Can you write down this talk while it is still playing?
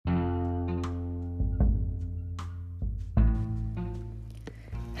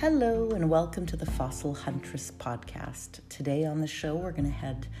Hello and welcome to the Fossil Huntress podcast. Today on the show we're going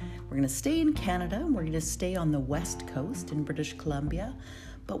to stay in Canada and we're going to stay on the west coast in British Columbia,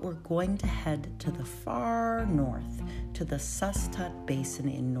 but we're going to head to the far north to the Susstut Basin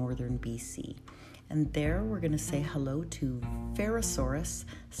in northern BC. And there we're going to say hello to Pherosaurus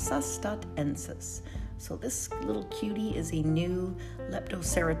susstut-ensis. So this little cutie is a new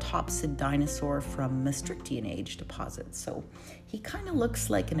leptoceratopsid dinosaur from Maastrichtian age deposits. So he kind of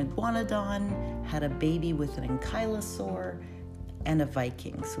looks like an iguanodon, had a baby with an ankylosaur, and a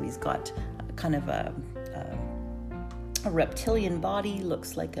Viking. So he's got kind of a reptilian body,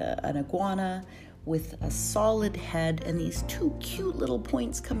 looks like an iguana, with a solid head and these two cute little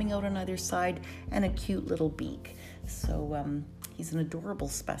points coming out on either side and a cute little beak. So he's an adorable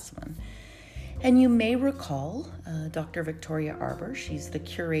specimen. And you may recall Dr. Victoria Arbour. She's the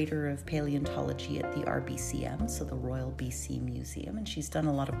curator of paleontology at the RBCM, so the Royal BC Museum, and she's done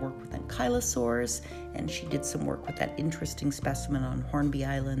a lot of work with ankylosaurs, and she did some work with that interesting specimen on Hornby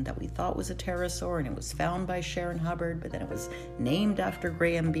Island that we thought was a pterosaur, and it was found by Sharon Hubbard, but then it was named after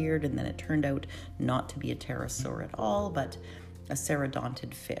Graham Beard, and then it turned out not to be a pterosaur at all, but a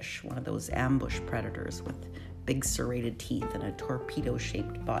cerodontid fish, one of those ambush predators with big serrated teeth and a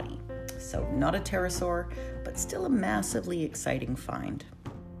torpedo-shaped body. So not a pterosaur, but still a massively exciting find.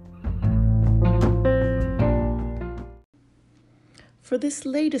 For this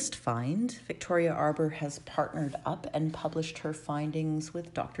latest find, Victoria Arbour has partnered up and published her findings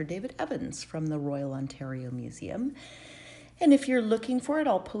with Dr. David Evans from the Royal Ontario Museum. And if you're looking for it,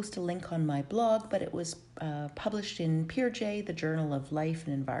 I'll post a link on my blog, but it was published in PeerJ, the Journal of Life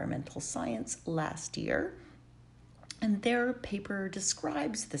and Environmental Science, last year. And their paper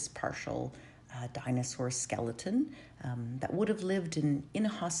describes this partial dinosaur skeleton that would have lived in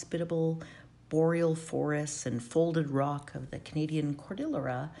inhospitable boreal forests and folded rock of the Canadian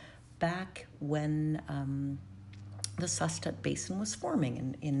Cordillera back when the Susstut Basin was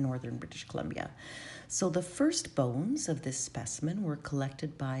forming in northern British Columbia. So the first bones of this specimen were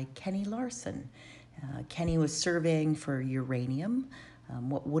collected by Kenny Larson. Kenny was surveying for uranium,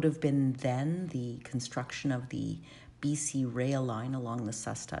 what would have been then the construction of the BC rail line along the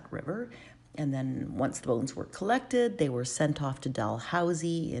Susstut River. And then once the bones were collected, they were sent off to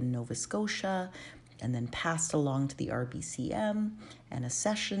Dalhousie in Nova Scotia and then passed along to the RBCM and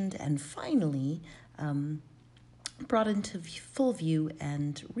accessioned and finally brought into full view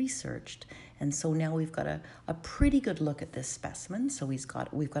and researched. And so now we've got a pretty good look at this specimen. So we've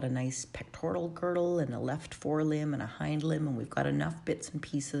got a nice pectoral girdle and a left forelimb and a hind limb, and we've got enough bits and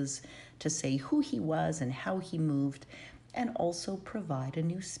pieces to say who he was and how he moved, and also provide a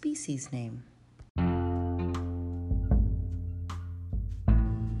new species name.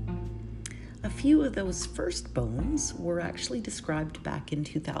 A few of those first bones were actually described back in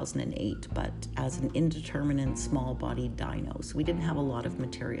 2008, but as an indeterminate small-bodied dino, so we didn't have a lot of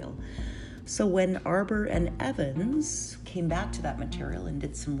material. So when Arbour and Evans came back to that material and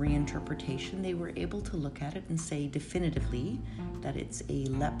did some reinterpretation, they were able to look at it and say definitively that it's a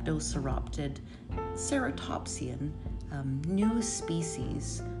leptoceroptid ceratopsian new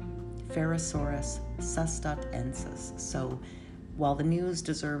species, Pherosaurus susstut-ensis. So while the news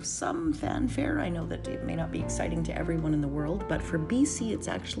deserves some fanfare, I know that it may not be exciting to everyone in the world, but for BC, it's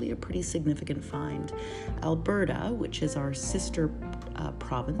actually a pretty significant find. Alberta, which is our sister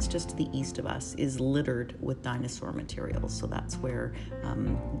province just to the east of us, is littered with dinosaur materials. So that's where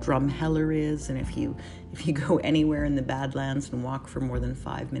Drumheller is, and if you go anywhere in the Badlands and walk for more than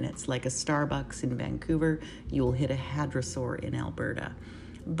 5 minutes, like a Starbucks in Vancouver, you'll hit a hadrosaur in Alberta.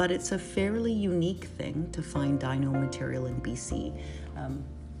 But it's a fairly unique thing to find dino material in BC.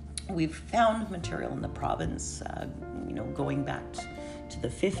 We've found material in the province, going back to the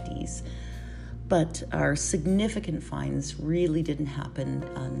 50s, but our significant finds really didn't happen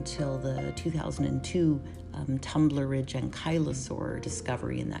until the 2002 Tumbler Ridge ankylosaur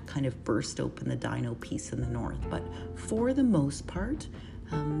discovery, and that kind of burst open the dino piece in the north. But for the most part,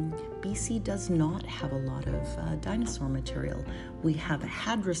 BC does not have a lot of dinosaur material. We have a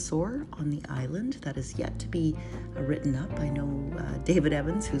hadrosaur on the island that is yet to be written up. I know David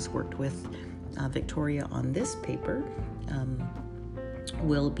Evans, who's worked with Victoria on this paper,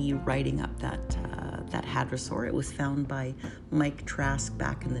 will be writing up that hadrosaur. It was found by Mike Trask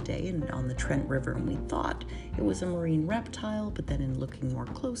back in the day and on the Trent River, and we thought it was a marine reptile, but then in looking more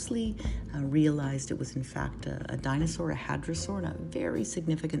closely, realized it was in fact a dinosaur, a hadrosaur, and a very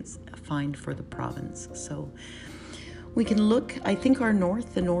significant find for the province. So We can look, I think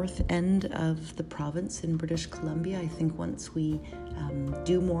the north end of the province in British Columbia, I think once we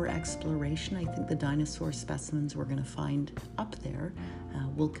do more exploration, I think the dinosaur specimens we're going to find up there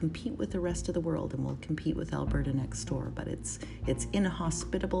will compete with the rest of the world and will compete with Alberta next door. But it's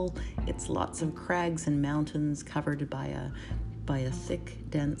inhospitable, it's lots of crags and mountains covered by a thick,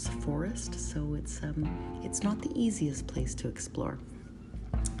 dense forest, so it's not the easiest place to explore.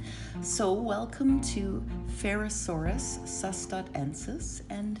 So welcome to Ferrosaurus sustenensis,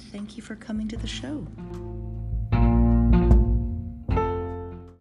 and thank you for coming to the show.